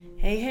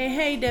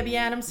Hey, Debbie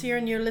Adams here,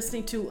 and you're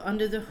listening to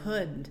Under the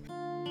Hood.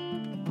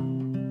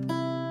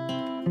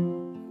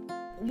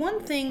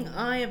 One thing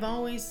I've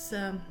always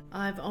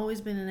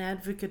been an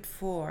advocate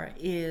for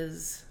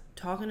is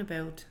talking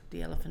about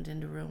the elephant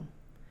in the room.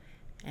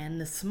 And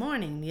this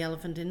morning, the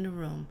elephant in the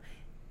room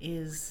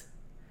is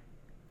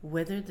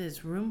whether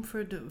there's room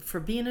for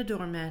being a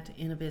doormat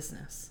in a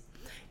business.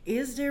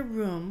 Is there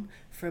room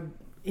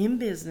in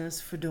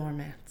business for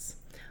doormats?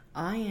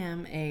 I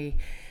am a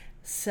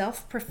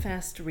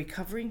self-professed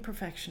recovering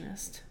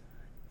perfectionist,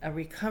 a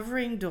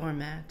recovering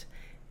doormat,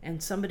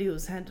 and somebody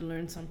who's had to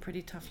learn some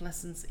pretty tough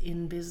lessons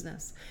in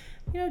business.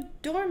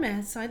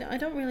 Doormats, I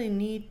don't really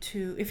need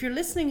to. If you're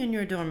listening and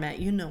you're a doormat,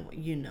 you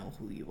know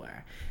who you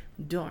are.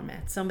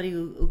 Doormat, somebody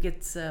who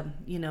gets,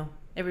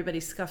 everybody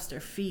scuffs their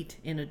feet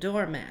in a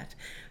doormat.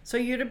 So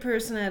you're the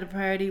person at a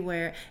party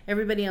where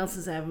everybody else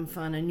is having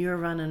fun and you're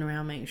running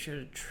around making sure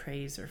the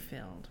trays are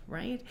filled,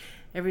 right?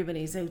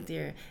 Everybody's out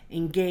there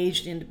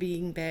engaged in the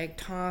beanbag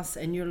toss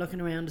and you're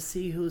looking around to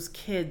see whose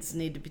kids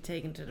need to be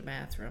taken to the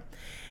bathroom.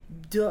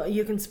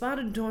 You can spot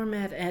a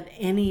doormat at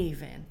any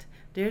event.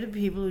 They're the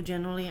people who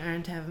generally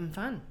aren't having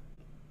fun.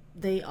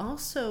 They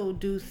also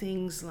do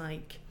things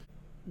like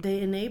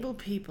they enable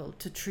people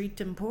to treat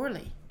them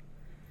poorly.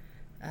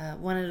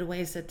 One of the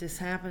ways that this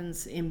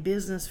happens in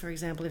business, for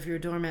example, if you're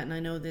a doormat, and I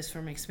know this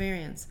from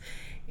experience,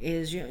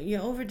 is you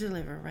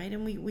over-deliver, right?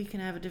 And we can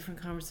have a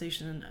different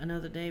conversation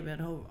another day about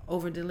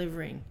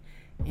over-delivering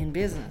in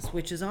business,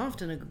 which is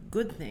often a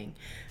good thing.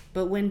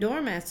 But when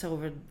doormats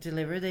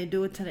over-deliver, they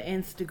do it to the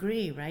nth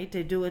degree, right?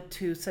 They do it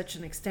to such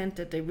an extent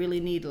that they really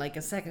need like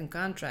a second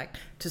contract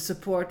to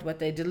support what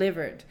they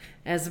delivered,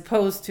 as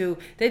opposed to,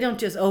 they don't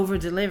just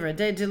over-deliver,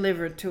 they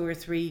deliver two or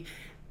three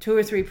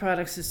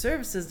products or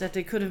services that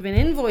they could have been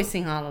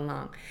invoicing all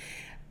along.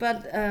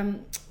 But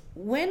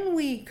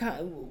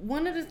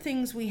one of the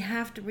things we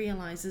have to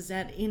realize is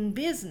that in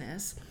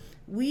business,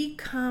 we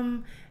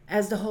come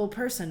as the whole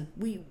person.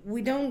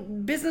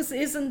 Business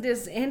isn't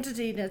this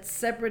entity that's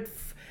separate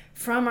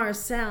from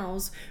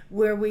ourselves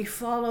where we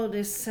follow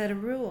this set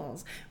of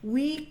rules.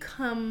 We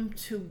come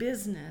to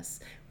business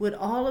with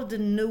all of the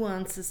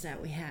nuances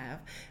that we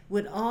have,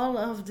 with all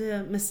of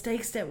the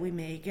mistakes that we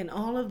make, and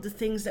all of the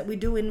things that we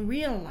do in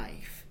real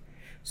life.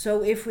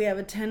 So if we have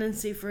a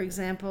tendency, for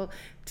example,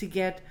 to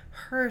get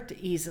hurt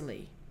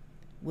easily,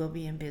 we'll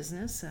be in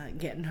business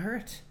getting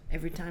hurt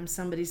every time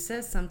somebody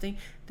says something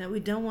that we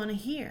don't want to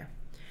hear.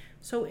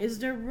 So is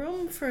there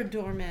room for a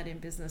doormat in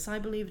business? I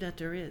believe that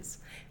there is.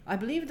 I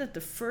believe that the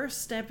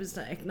first step is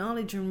to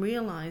acknowledge and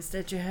realize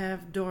that you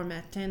have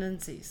doormat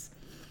tendencies.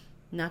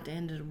 Not the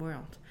end of the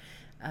world.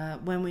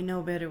 When we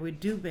know better, we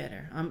do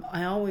better.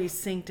 I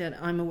always think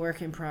that I'm a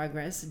work in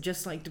progress,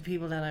 just like the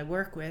people that I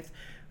work with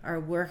are a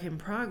work in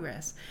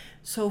progress.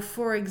 So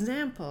for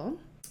example,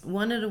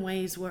 one of the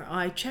ways where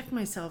I check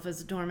myself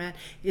as a doormat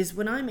is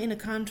when I'm in a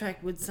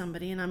contract with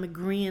somebody and I'm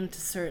agreeing to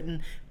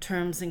certain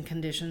terms and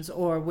conditions,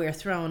 or we're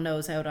throwing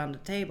those out on the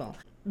table.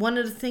 One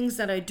of the things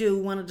that I do,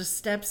 one of the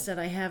steps that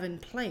I have in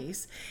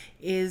place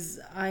is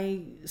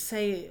I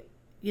say,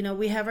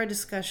 we have our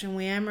discussion,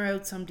 we hammer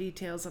out some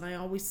details, and I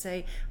always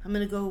say, I'm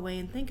going to go away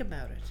and think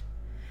about it.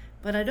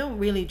 But I don't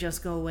really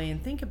just go away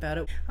and think about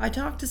it. I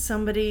talk to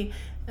somebody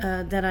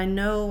that I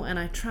know and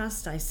I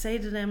trust. I say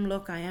to them,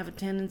 look, I have a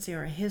tendency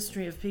or a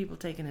history of people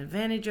taking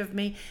advantage of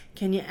me.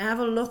 Can you have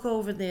a look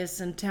over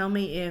this and tell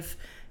me if,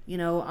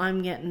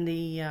 I'm getting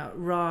the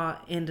raw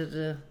end of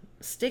the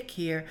stick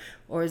here,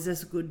 or is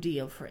this a good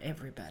deal for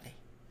everybody?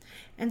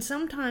 And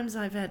sometimes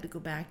I've had to go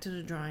back to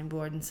the drawing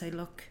board and say,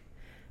 look,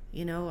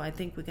 I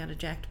think we got to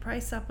jack the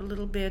price up a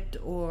little bit,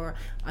 or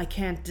I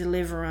can't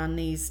deliver on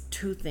these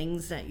two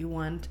things that you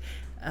want,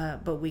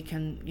 but we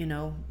can,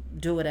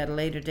 do it at a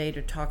later date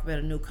or talk about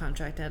a new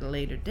contract at a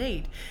later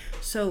date.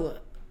 So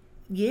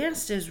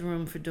yes, there's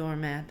room for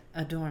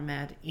a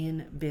doormat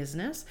in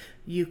business.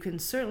 You can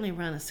certainly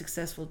run a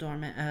successful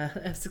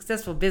a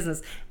successful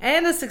business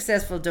and a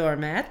successful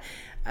doormat,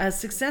 a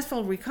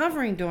successful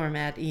recovering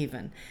doormat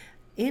even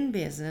in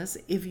business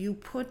if you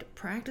put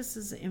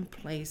practices in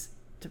place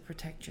to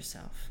protect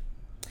yourself.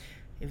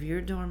 If you're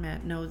a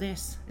doormat, know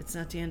this: it's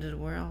not the end of the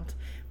world.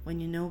 When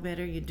you know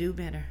better, you do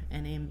better.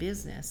 And in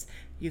business,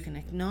 you can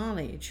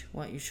acknowledge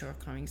what your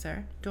shortcomings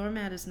are.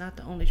 Doormat is not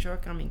the only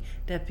shortcoming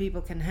that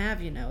people can have,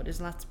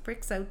 There's lots of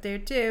pricks out there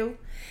too.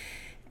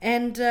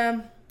 And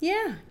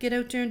get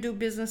out there and do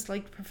business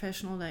like the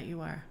professional that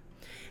you are.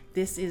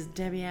 This is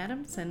Debbie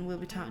Adams, and we'll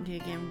be talking to you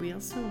again real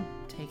soon.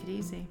 Take it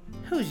easy.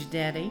 Who's your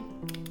daddy?